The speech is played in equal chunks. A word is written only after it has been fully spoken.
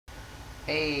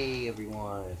Hey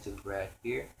everyone, it's just Brad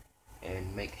here,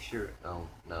 and make sure. No,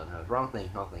 wrong thing.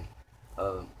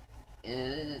 Um,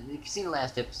 and if you've seen the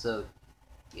last episode,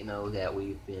 you know that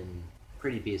we've been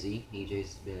pretty busy.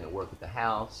 EJ's been at work at the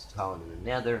house, Colin in the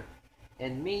Nether,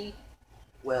 and me.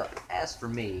 Well, as for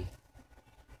me,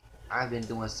 I've been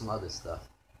doing some other stuff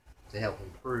to help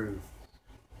improve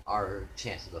our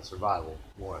chances of survival,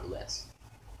 more or less.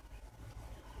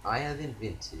 I have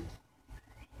invented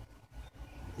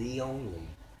the only,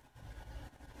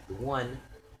 the one,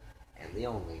 and the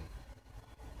only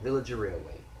villager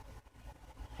railway.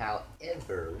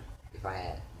 However, if I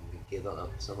had given up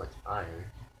so much iron,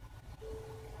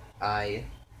 I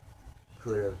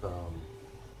could have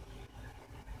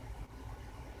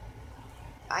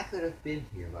I could have been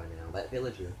here by now. That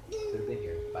villager could have been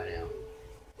here by now.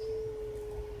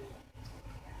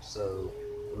 So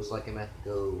it was like I'm have to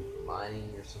go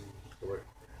mining or some sort.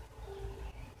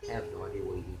 I have no idea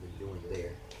what he's even doing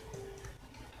there.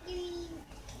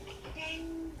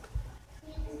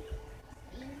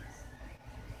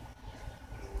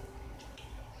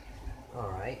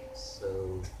 Alright,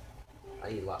 so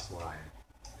I need lots more iron.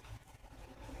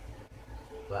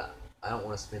 But I don't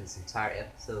want to spend this entire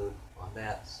episode on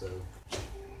that, so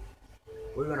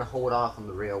we're gonna hold off on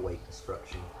the railway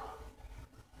construction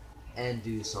and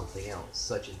do something else,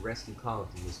 such as rescue Colin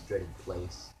from this dreaded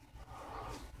place.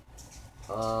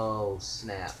 Oh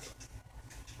snap.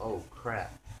 Oh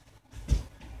crap.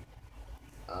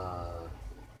 Uh,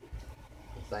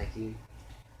 thank you.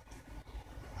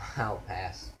 I'll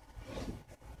pass.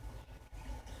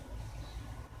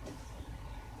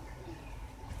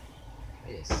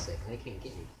 Wait a second, they can't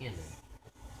get me, can they?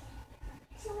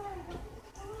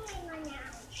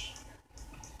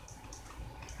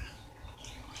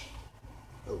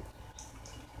 Oh,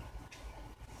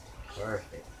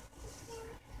 perfect.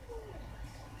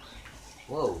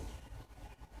 Whoa.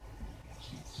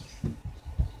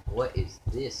 What is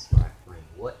this, my friend?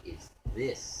 What is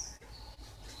this?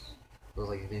 Looks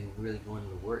like you've been really going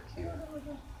to work here.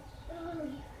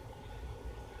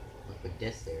 Look, a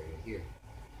desk area here.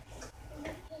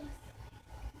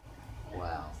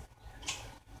 Wow.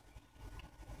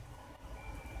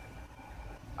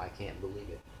 I can't believe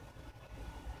it.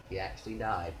 He actually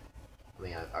died. I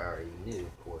mean, I already knew,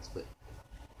 of course, but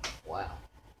wow.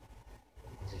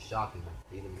 This is shocking,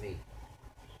 even me.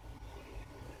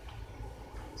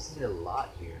 This is a lot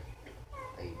here.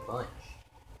 A bunch.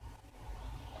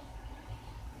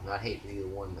 And I'd hate to be the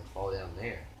one to fall down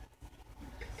there.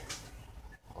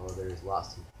 Although there's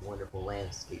lots of wonderful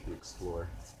landscape to explore.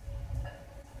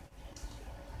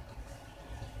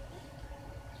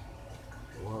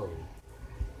 Whoa.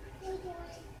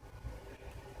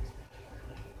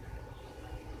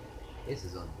 This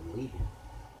is unbelievable.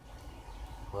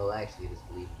 Well, actually, it is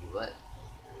believable, but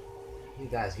you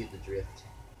guys get the drift.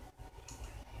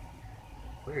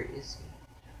 Where is he?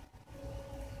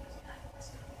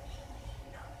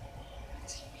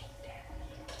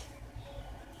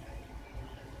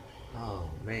 Oh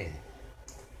man.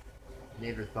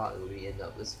 Never thought it would end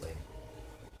up this way.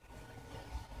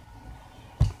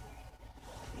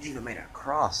 You even made a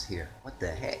cross here. What the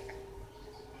heck?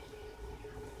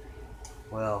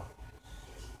 Well,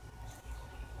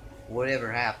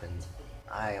 whatever happened,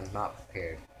 I am not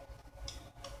prepared.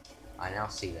 I now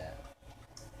see that.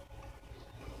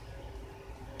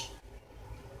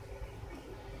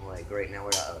 Alright, great, now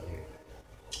we're out of here.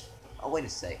 Oh, wait a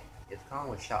sec. If Colin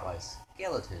was shot by a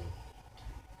skeleton...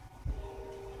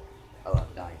 Oh,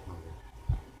 I'm dying of hunger.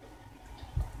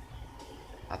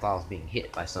 I thought I was being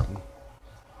hit by something.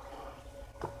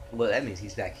 Well, that means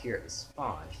he's back here at the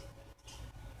spawn.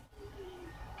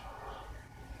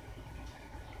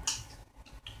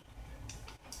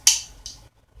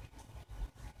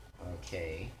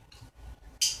 Okay.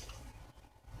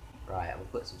 Right, I'm gonna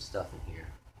put some stuff in here.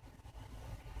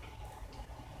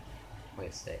 Wait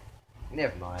a sec.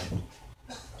 Never mind.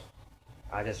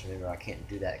 I just remember I can't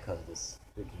do that because of this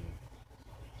freaking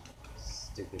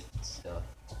stupid stuff.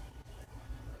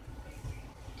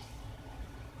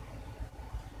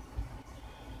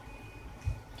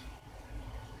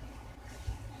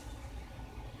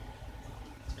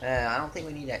 I don't think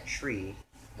we need that tree.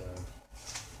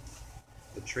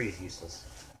 The tree is useless.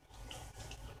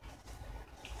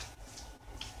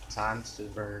 Times to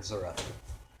burners are up.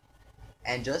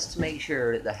 And just to make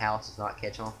sure that the house does not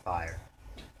catch on fire,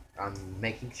 I'm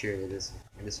making sure that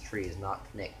this tree is not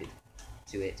connected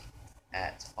to it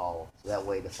at all. So that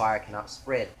way the fire cannot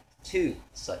spread to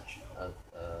such a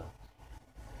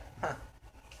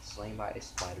slain by a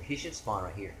spider. He should spawn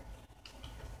right here.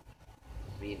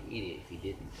 He'd be an idiot if he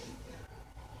didn't.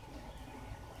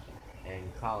 And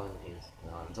Colin is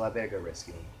gone, so I better go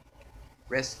rescue him.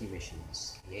 Rescue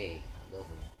missions. Yay. I love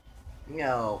them.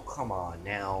 No, come on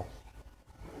now.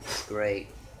 It's great.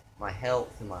 My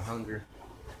health and my hunger.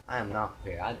 I am not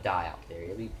prepared. I'd die out there.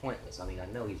 It'd be pointless. I mean, I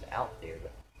know he's out there,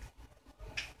 but...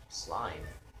 Slime.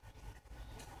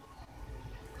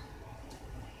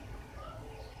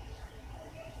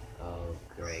 Oh,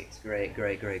 great. Great.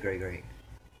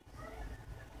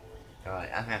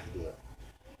 Alright, I have to do it.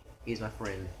 He's my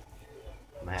friend.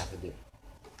 I'm gonna have to do it.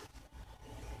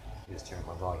 Just turn up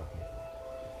my volume here.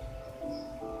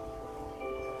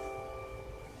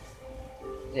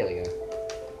 There we go.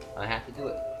 I have to do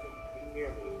it. You can hear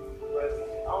me, but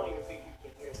I don't even think you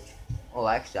can hear me. Well,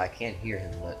 actually, I can hear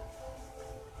him, but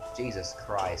Jesus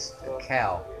Christ, a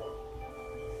cow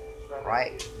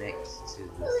right next to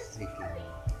the freaking.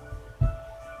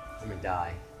 I'm gonna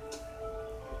die.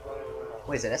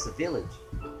 What is that? That's a village.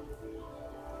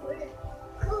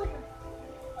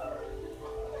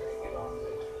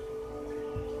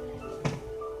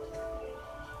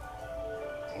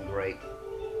 Great.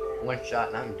 One shot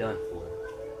and I'm done for.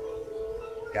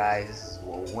 Guys, this is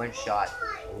one shot.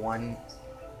 One.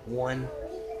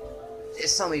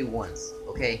 It's so many ones,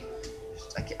 okay?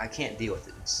 I can't deal with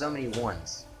it. It's so many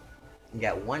ones. You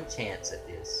got one chance at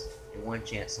this, and one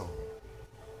chance only.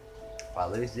 If I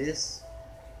lose this,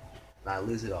 I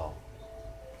lose it all.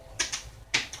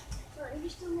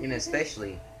 And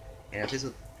especially, and if this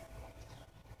was...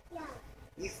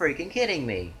 You freaking kidding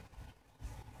me?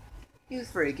 You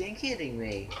freaking kidding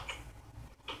me?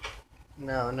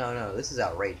 No, this is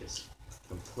outrageous.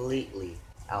 Completely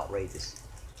outrageous.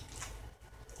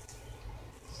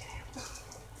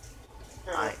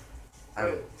 I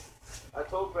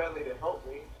told Bradley to help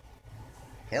me.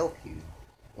 Help you?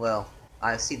 Well,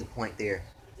 I see the point there,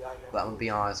 but I'm gonna be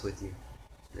honest with you.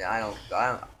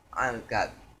 I've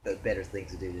got better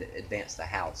things to do to advance the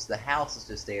house. The house is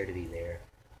just there to be there,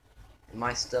 and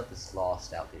my stuff is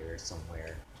lost out there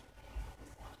somewhere.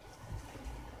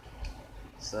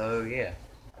 So yeah,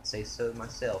 I'd say so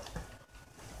myself.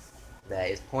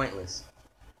 That is pointless.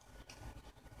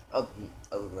 Other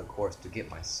than, of course, to get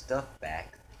my stuff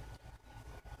back,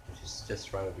 which is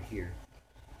just right over here.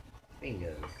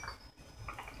 Bingo.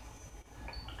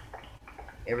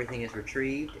 Everything is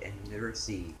retrieved and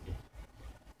received.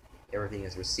 Everything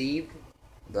is received,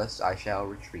 thus I shall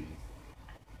retrieve.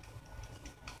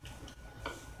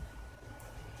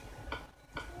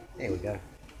 There we go.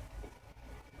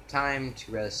 Time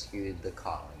to rescue the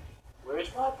Colin.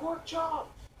 Where's my pork chops?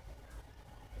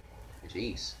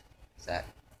 Jeez, is that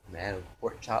man of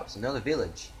pork chops? Another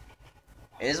village.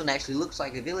 And this one actually looks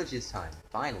like a village this time.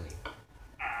 Finally.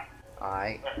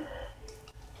 Alright.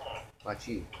 What about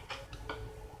you?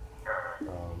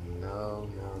 No.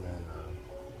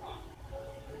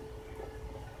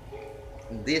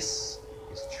 This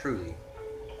is truly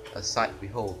a sight to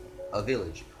behold. A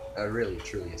village. Really,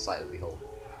 truly a sight to behold.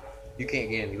 You can't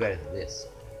get any better than this.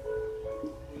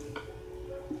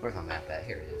 Where's my map at?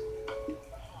 Here it is.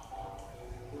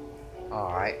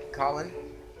 Alright, Colin.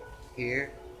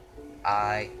 Here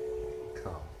I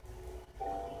come.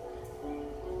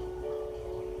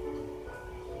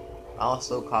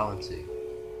 Also, Colin too.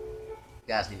 You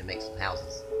guys need to make some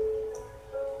houses.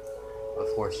 Of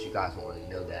course, you guys won't really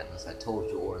know that unless I told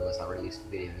you or unless I release the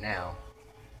video now.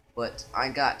 But I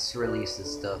got to release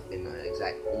this stuff in the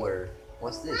exact order.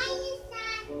 What's this?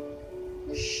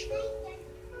 Shh.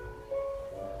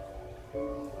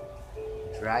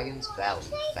 Dragon's Valley,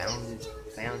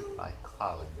 found by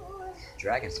Colin.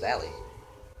 Dragon's Valley.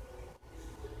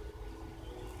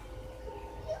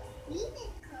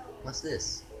 What's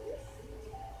this?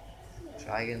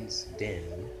 Dragon's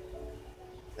Den,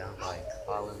 found by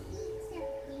Colin.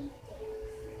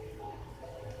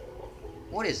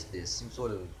 What is this? Some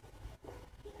sort of...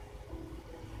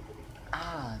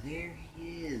 Ah, there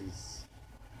he is.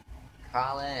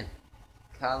 Colin.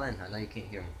 Colin. I know you can't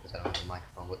hear me because I don't have a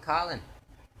microphone, but Colin.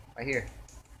 Right here.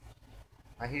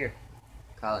 Right here.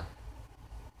 Colin.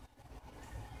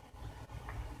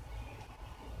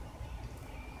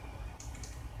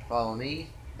 Follow me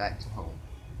back to home.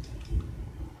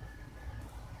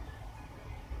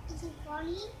 Is he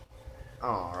following?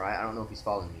 Alright, I don't know if he's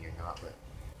following me or not, but...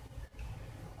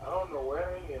 I don't know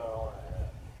where any of y'all are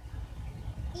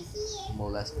at. Is he?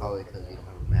 Well, that's probably because you don't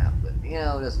have a map, but, you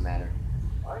know, it doesn't matter.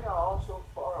 Why are y'all all so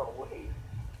far away?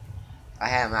 I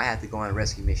have to go on a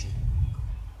rescue mission.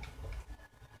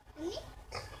 Me?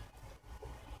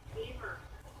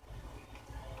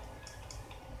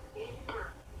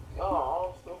 Y'all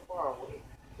all so far away.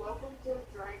 Welcome to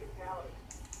Dragon Valley.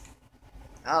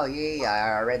 Oh, yeah,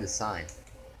 I read the sign.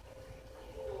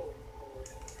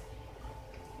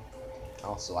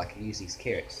 Also, I can use these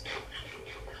carrots.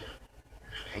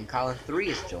 And Colin 3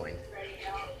 is joined.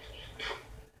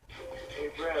 Hey,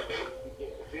 Bradley, you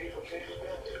get the video picture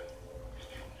yet?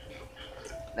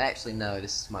 Actually, no,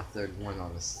 this is my third one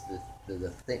on this. The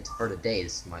thing for today.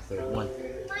 This is my third one.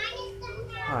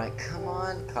 Alright, come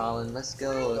on, Colin. Let's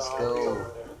go. Let's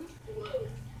go.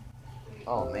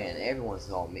 Oh man, everyone's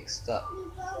all mixed up.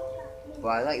 But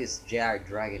I like this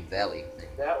Dragon Valley thing.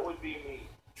 That would be me.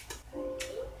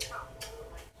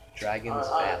 Dragon's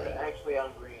Valley. Actually,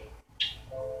 I'm green.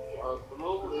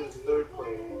 Blue is third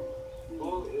place.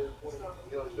 Blue is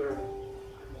third.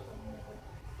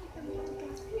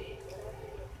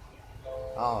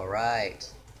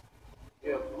 Alright.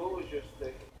 Yeah, blue is just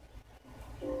second.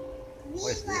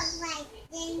 What is this?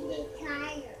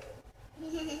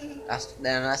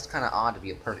 That's kind of odd to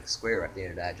be a perfect square right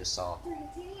there that I just saw.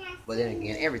 But then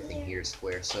again, everything here is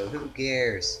square, so who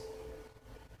cares?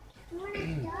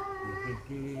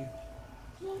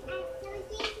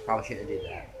 Probably shouldn't have did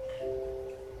that.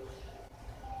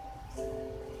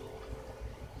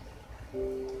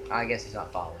 I guess he's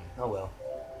not following. Oh well.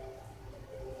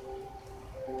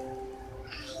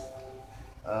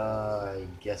 I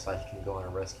guess I can go on a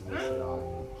rescue mission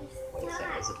on. Wait a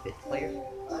second, is it 5th player?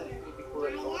 I just need to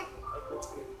collect. I just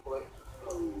need to collect.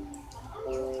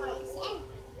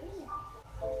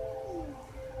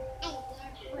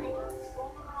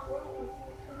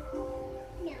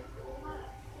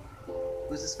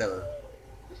 Who's this fellow?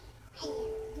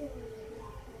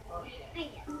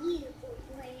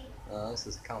 This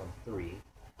is Colin 3.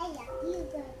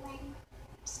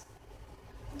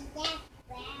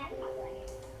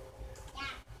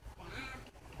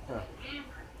 Huh.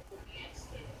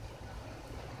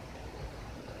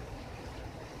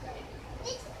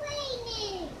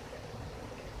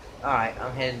 Alright,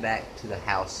 I'm heading back to the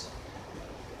house.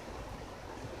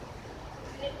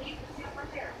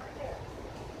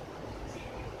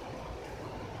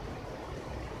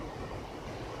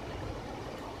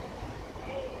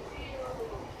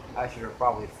 I should have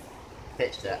probably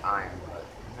fetched that iron, but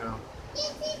you know,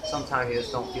 sometimes you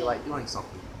just don't feel like doing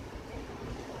something.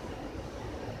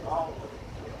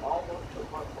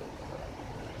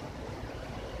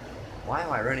 Why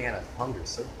am I running out of hunger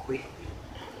so quick?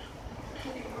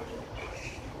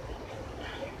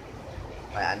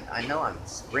 I know I'm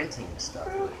sprinting and stuff,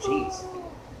 but jeez,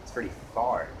 it's pretty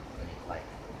far. Like,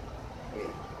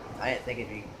 I didn't think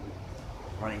it'd be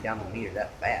running down the meter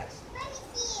that fast.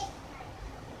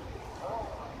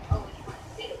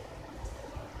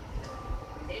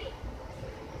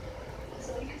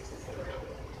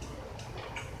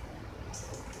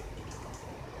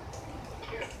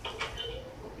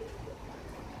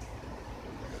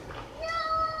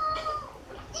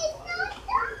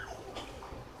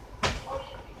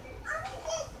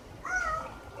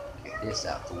 Get this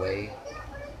out the way.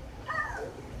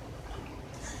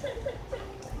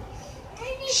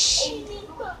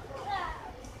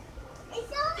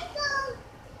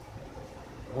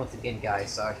 Once again,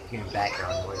 guys, sorry for hearing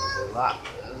background noise.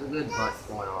 There's a good bunch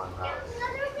going on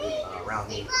around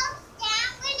me.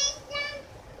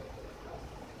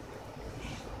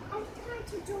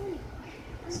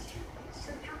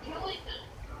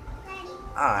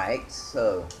 Alright,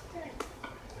 so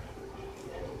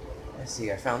let's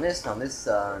see, I found this on this,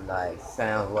 and I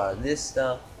found a lot of this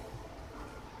stuff.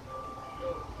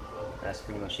 That's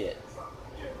pretty much it.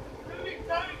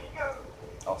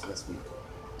 Also, that's sweet.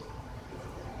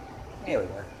 Here we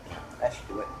go. That should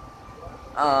do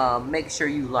it. Make sure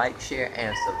you like, share,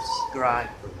 and subscribe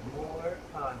for more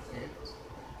content.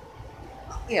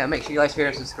 Yeah, make sure you like, share,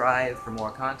 and subscribe for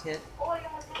more content.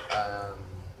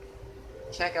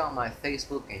 Check out my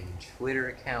Facebook and Twitter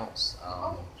accounts.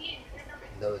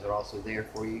 Those are also there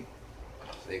for you.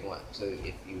 So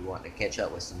if you want to catch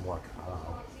up with some more,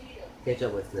 catch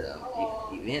up with the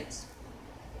events.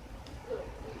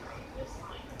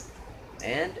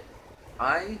 And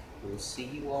I will see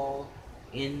you all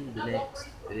in the next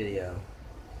video.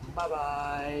 Bye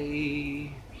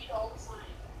bye.